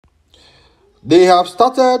They have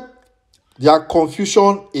started their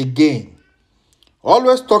confusion again,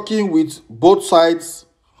 always talking with both sides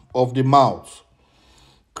of the mouth.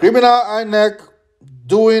 Criminal INEC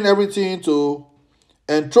doing everything to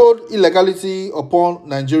enthrone illegality upon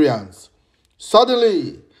Nigerians.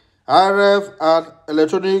 Suddenly, IRF and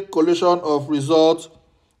electronic collation of results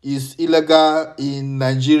is illegal in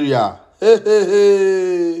Nigeria. Hey, hey,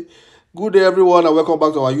 hey. Good day, everyone, and welcome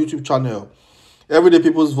back to our YouTube channel, Everyday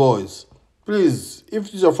People's Voice. Please, if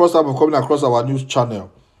this is your first time of coming across our news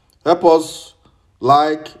channel, help us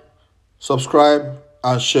like, subscribe,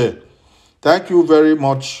 and share. Thank you very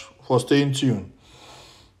much for staying tuned.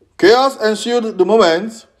 Chaos ensued the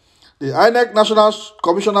moment the INEC National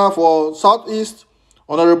Commissioner for Southeast,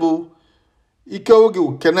 Honorable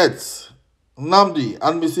Ikeogu Kenneth Nnamdi,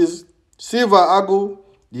 and Mrs. Silva Agu,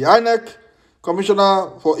 the INEC Commissioner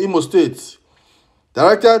for Imo State,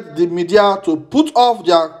 directed the media to put off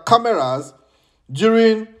their cameras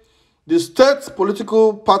during the state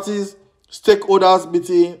political parties' stakeholders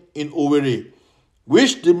meeting in Owerri,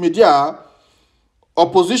 which the media,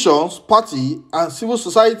 oppositions, party, and civil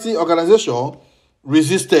society organization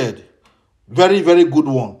resisted. Very, very good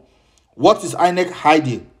one. What is INEC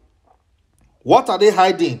hiding? What are they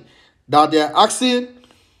hiding that they are asking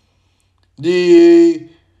the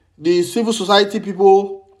civil society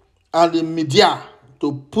people and the media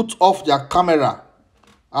to put off their camera?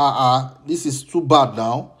 This is too bad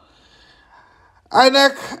now.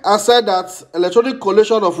 INEC has said that electronic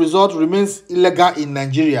collation of results remains illegal in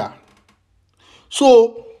Nigeria.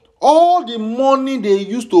 So, all the money they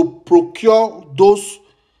used to procure those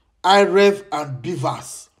IREF and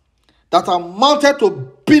beavers that amounted to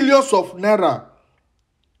billions of naira,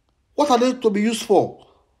 what are they to be used for?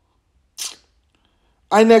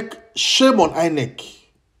 INEC, shame on INEC.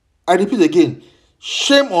 I repeat again,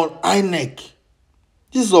 shame on INEC.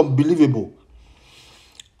 This is unbelievable.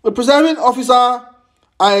 The presiding officer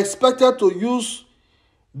are expected to use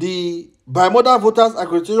the bimodal voters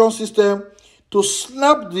accreditation system to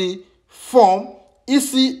snap the form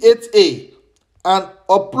EC8A and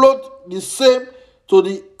upload the same to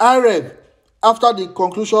the IREF after the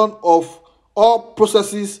conclusion of all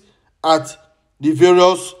processes at the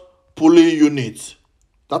various polling units.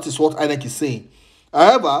 That is what INEC is saying.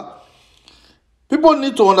 However, people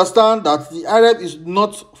need to understand that the IREF is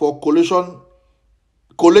not for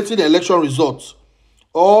collating election results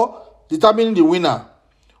or determining the winner,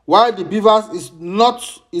 while the beavers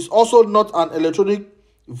is also not an electronic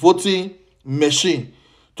voting machine.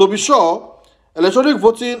 To be sure, electronic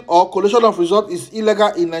voting or collation of results is illegal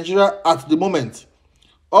in Nigeria at the moment.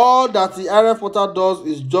 All that the IREF portal does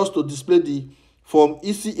is just to display the form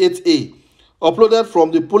EC8A uploaded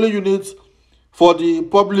from the polling units for the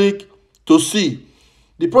public to see.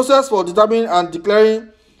 The process for determining and declaring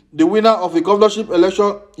the winner of a governorship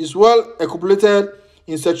election is well articulated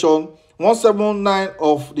in section 179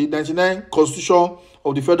 of the 99 Constitution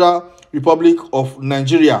of the Federal Republic of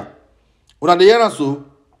Nigeria. Una dey hear am so,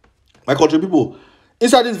 my country people.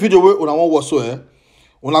 Inside this video wey una wan watch so,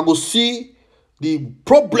 una go see the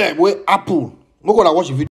problem wey happen. Make una watch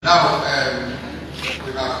the video. Now,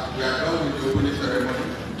 we are done with the opening ceremony.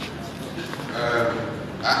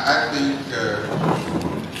 I think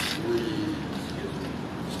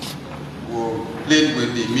we will plead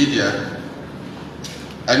with the media.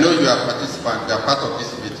 I know you are participants, you are part of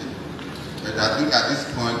this meeting, but I think at this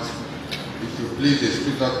point, you should please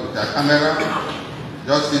excuse us with the camera.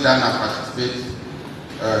 Just sit down and participate.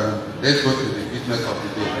 Let's go to the business of the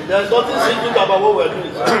day. There's nothing secret about what we're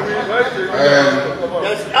doing.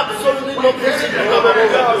 There's absolutely nothing secret about what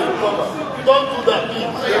we're doing. Don't do that,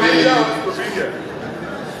 please.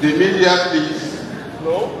 The media, please.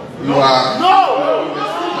 No. You are. No!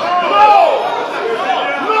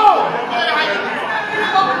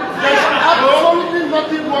 There's absolutely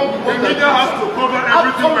nothing wrong with what the media has to cover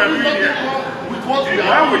everything we're doing here.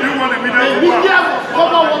 Why would you want the media to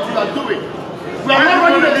cover what we are doing? We are not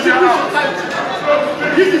running a secret society.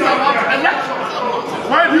 This is about elections.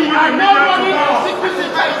 Why do you want the media to running a secret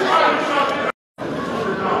society.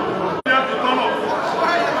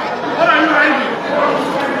 What are you hiding?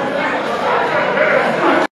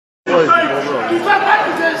 In fact, that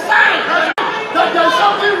is a sign that there is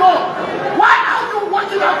something wrong. Why are you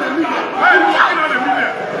watching out the media? Why are you watching out the media?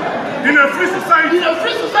 In a free society? In a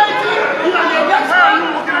free society, in an election. Why are you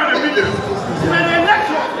watching out the media? In an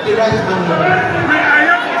election. We are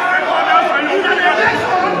here for stakeholders and you In an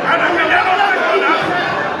election. And the media no stakeholders.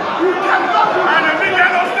 You cannot do And the media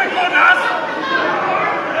no stakeholders.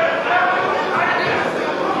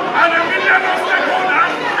 And the media no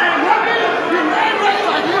stakeholders. and running the name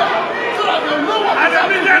right here so that they know what And the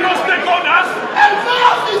media no stakeholders.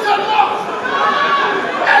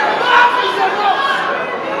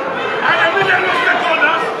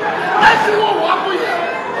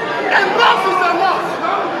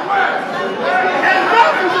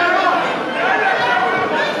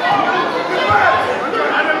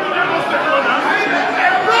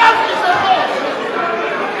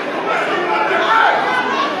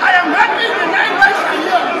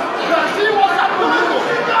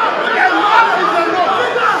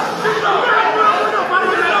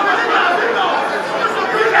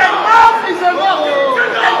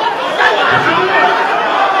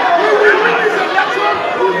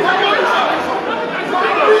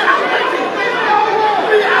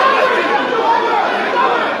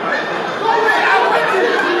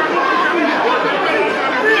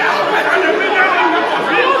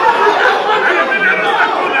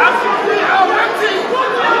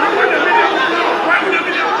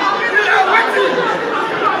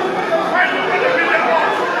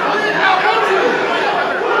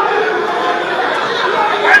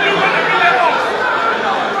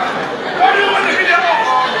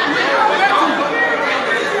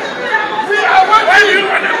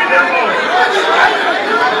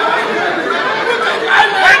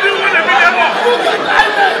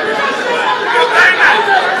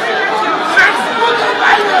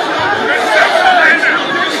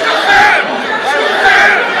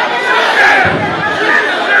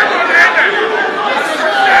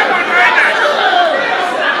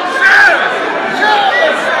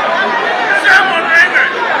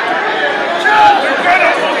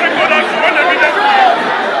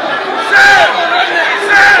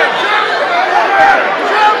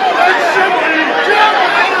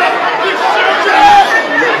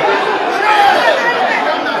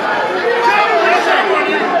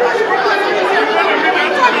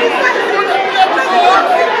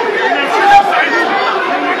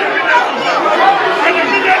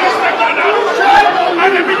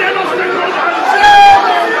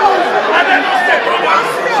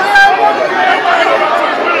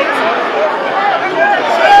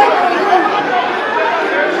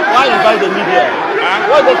 invite the media?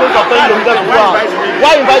 What is the sense of telling the media to go out?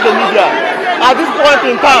 Why invite the media? At this point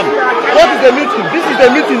in time, what is the meeting? This is the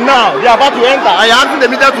meeting now. They are about to enter and you're asking the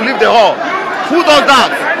media to leave the hall. Who does that?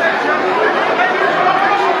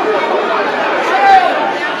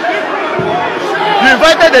 You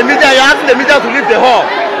invited the media, you're asking the media to leave the hall.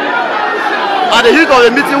 At the heat of the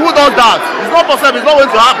meeting, who does that? It's not possible, it's not going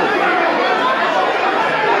to happen.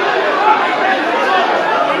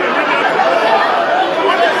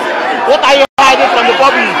 What are you hiding from the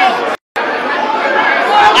public?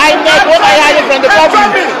 I meant, what are you hiding from the public?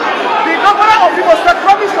 The governor of the state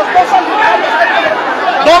promised to sponsor the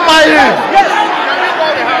Don't mind him. Yes.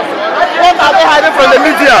 What are they hiding from the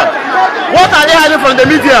media? What are they hiding from the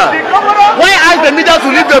media? Why ask the media to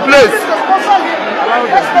leave the place?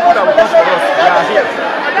 Allow the people that will come for us. They are here.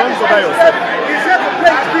 Don't bother yourself. He's here to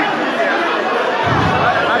play his beat.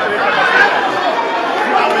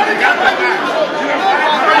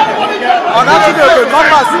 On that video, the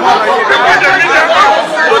numbers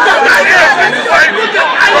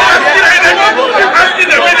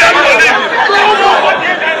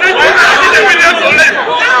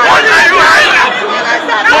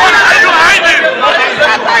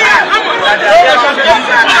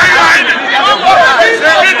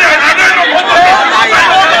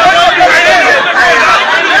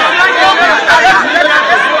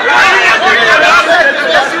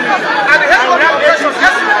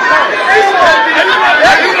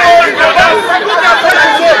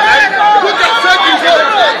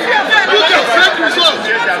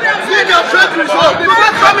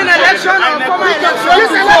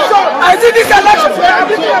Is it this election?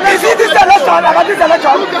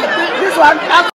 This one?